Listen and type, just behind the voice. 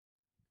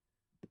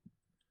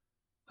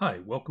Hi,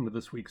 welcome to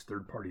this week's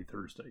Third Party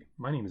Thursday.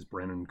 My name is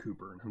Brandon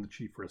Cooper, and I'm the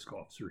Chief Risk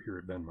Officer here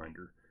at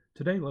Venminder.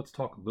 Today, let's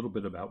talk a little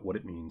bit about what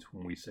it means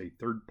when we say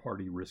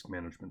third-party risk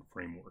management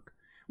framework.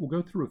 We'll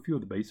go through a few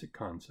of the basic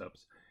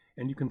concepts,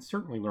 and you can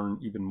certainly learn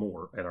even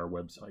more at our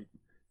website.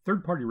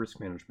 Third-party risk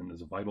management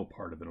is a vital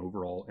part of an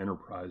overall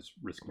enterprise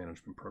risk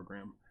management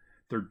program.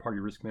 Third-party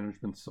risk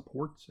management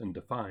supports and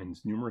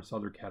defines numerous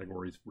other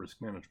categories of risk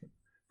management.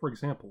 For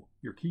example,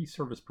 your key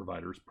service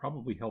providers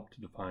probably help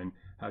to define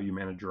how you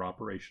manage your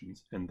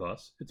operations, and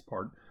thus it's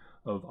part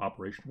of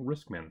operational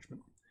risk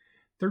management.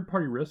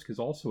 Third-party risk is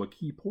also a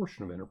key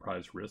portion of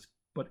enterprise risk,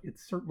 but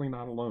it's certainly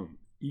not alone.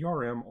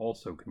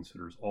 Also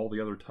considers all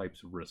the other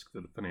types of risk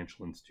that a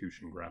financial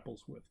institution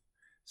grapples with.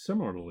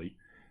 Similarly,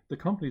 the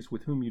companies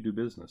with whom you do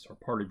business are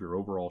part of your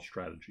overall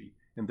strategy,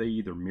 and they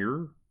either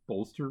mirror,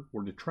 bolster,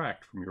 or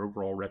detract from your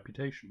overall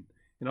reputation.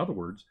 In other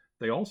words,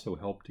 they also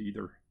help to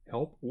either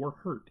help or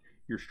hurt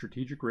your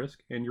strategic risk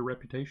and your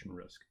reputation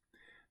risk.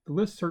 The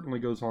list certainly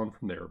goes on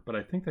from there, but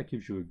I think that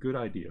gives you a good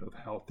idea of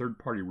how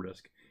third-party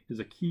risk is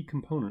a key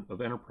component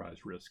of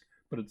enterprise risk,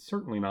 but it's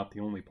certainly not the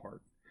only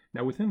part.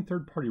 Now, within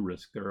third-party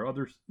risk, there are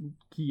other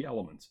key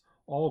elements,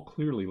 all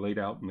clearly laid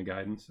out in the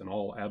guidance and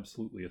all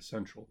absolutely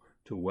essential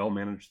to a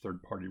well-managed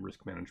third-party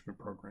risk management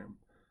program.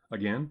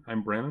 Again,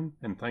 I'm Brandon,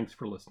 and thanks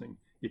for listening.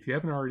 If you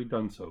haven't already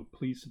done so,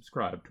 please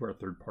subscribe to our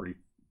Third Party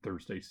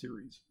Thursday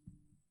series.